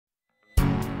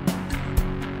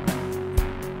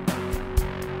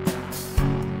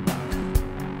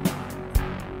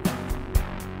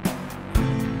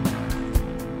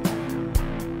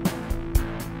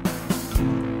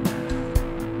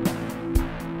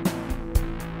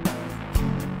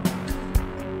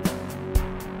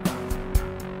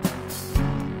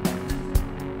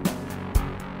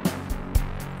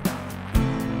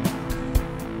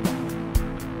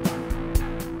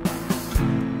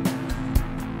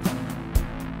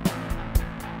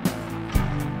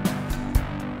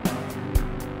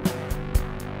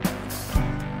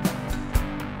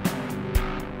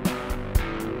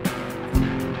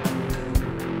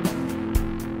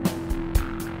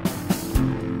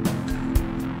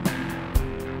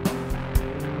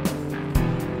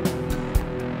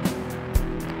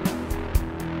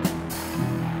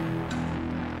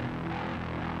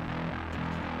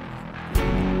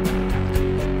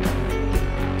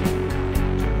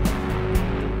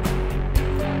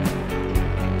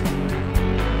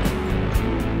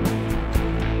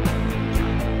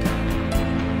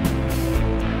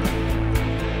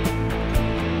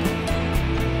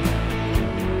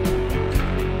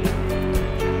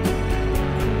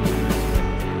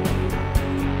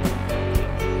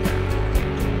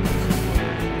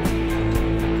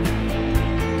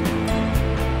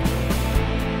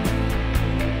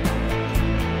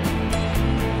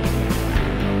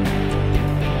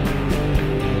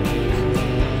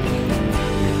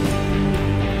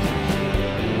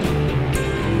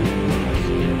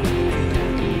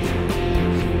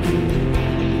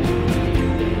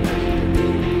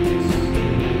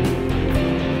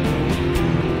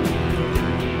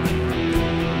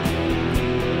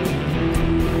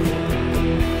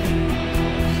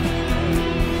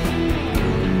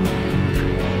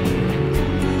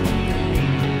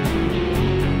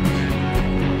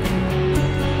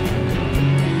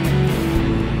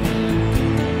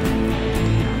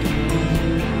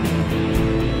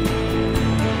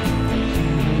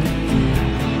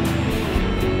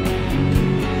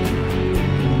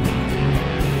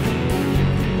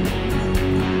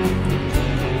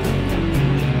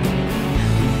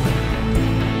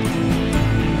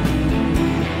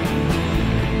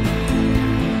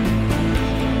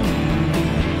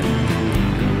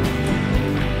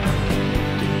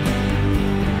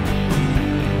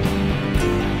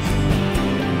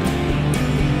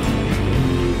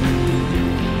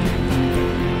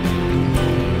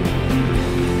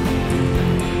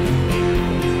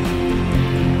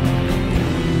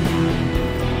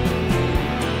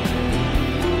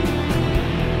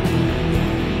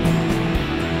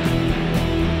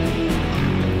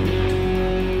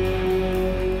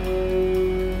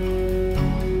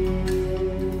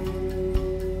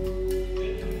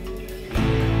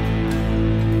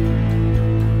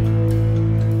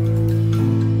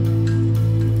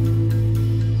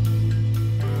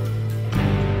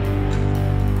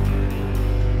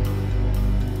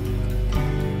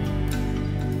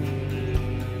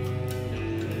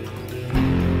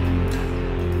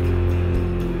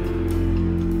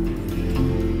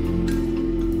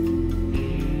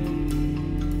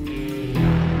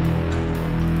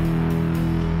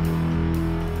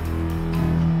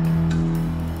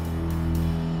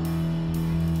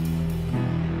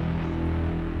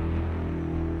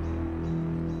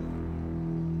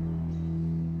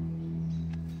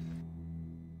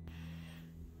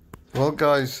Well,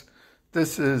 guys,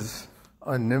 this is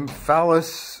a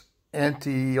Nymphalis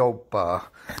antiopa,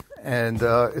 and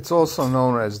it's also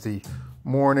known as the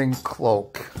Mourning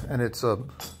Cloak, and it's a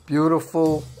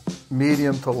beautiful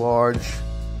medium to large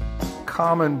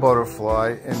common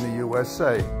butterfly in the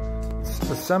USA. It's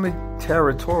a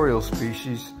semi-territorial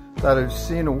species that is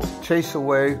seen to chase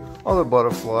away other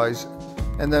butterflies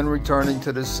and then returning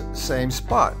to this same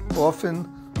spot, often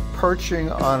perching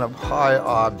on a high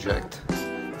object.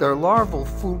 Their larval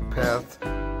food path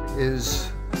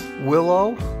is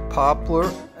willow, poplar,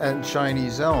 and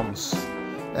Chinese elms,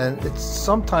 and it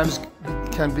sometimes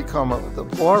can become the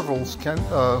larvals can,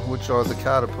 which are the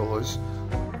caterpillars,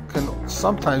 can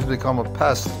sometimes become a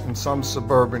pest in some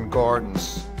suburban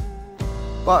gardens.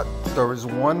 But there is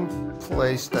one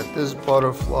place that this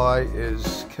butterfly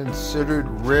is considered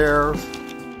rare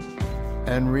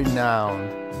and renowned,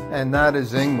 and that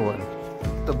is England.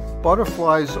 The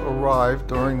butterflies arrive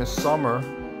during the summer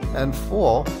and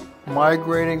fall,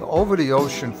 migrating over the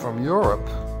ocean from Europe.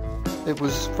 It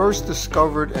was first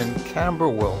discovered in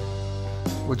Camberwell,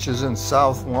 which is in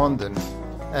South London,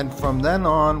 and from then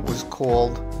on was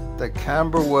called the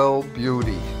Camberwell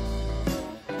Beauty.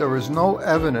 There is no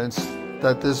evidence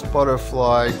that this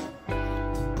butterfly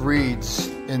breeds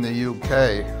in the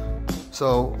UK,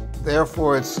 so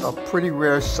therefore it's a pretty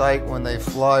rare sight when they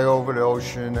fly over the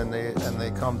ocean and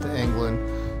they come to England.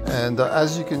 And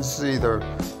as you can see, they're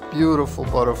beautiful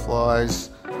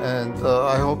butterflies, and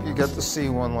I hope you get to see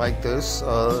one like this.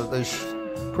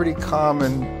 They're pretty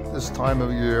common this time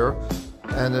of year,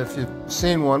 and if you've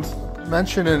seen one,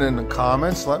 mention it in the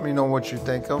comments. Let me know what you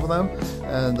think of them,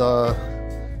 and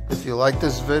if you like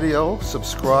this video,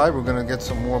 subscribe. We're going to get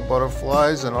some more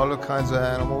butterflies and other kinds of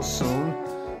animals soon.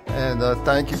 And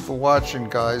thank you for watching,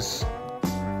 guys.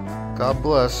 God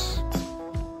bless.